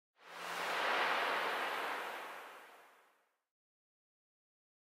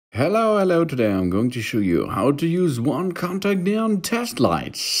Hello, today I'm going to show you how to use one contact neon test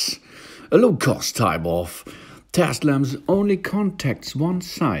lights. A low-cost type of test lamps only contacts one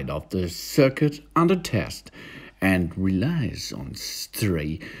side of the circuit under test and relies on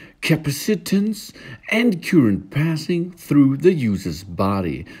stray capacitance and current passing through the user's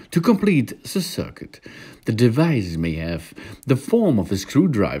body to complete the circuit. The device may have the form of a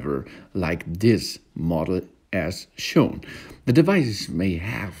screwdriver like this model as shown. The device may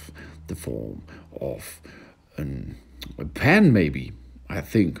have the form of a pen, maybe. I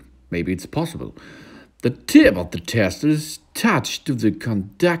think maybe it's possible. The tip of the tester is touched to the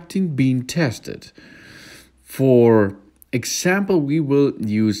conducting beam tested. For example, we will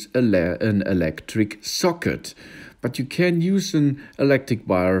use an electric socket, but you can use an electric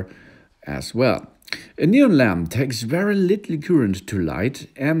wire as well. A neon lamp takes very little current to light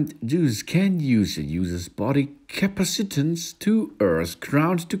and thus can use a user's body capacitance to earth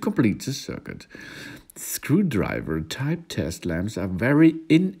ground to complete the circuit. Screwdriver type test lamps are very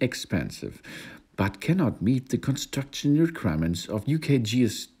inexpensive but cannot meet the construction requirements of UK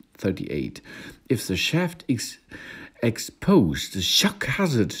GS 38 if the shaft is exposed, the shock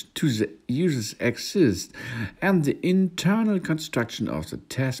hazard to the users exists, and the internal construction of the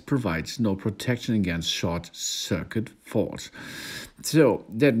test provides no protection against short circuit faults. So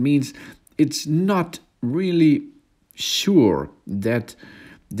that means it's not really sure that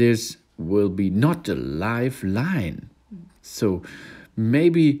this will be not a live line. So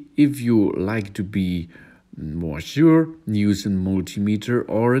maybe if you like to be more sure, use a multimeter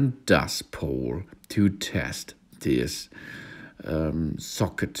or a dust pole to test this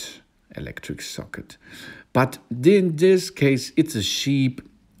electric socket. But in this case, it's a cheap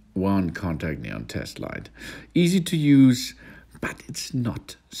one contact neon test light. Easy to use, but it's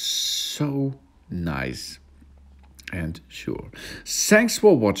not so nice and sure. Thanks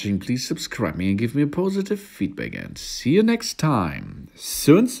for watching. Please subscribe me and give me a positive feedback, and see you next time.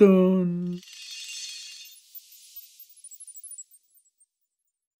 Soon.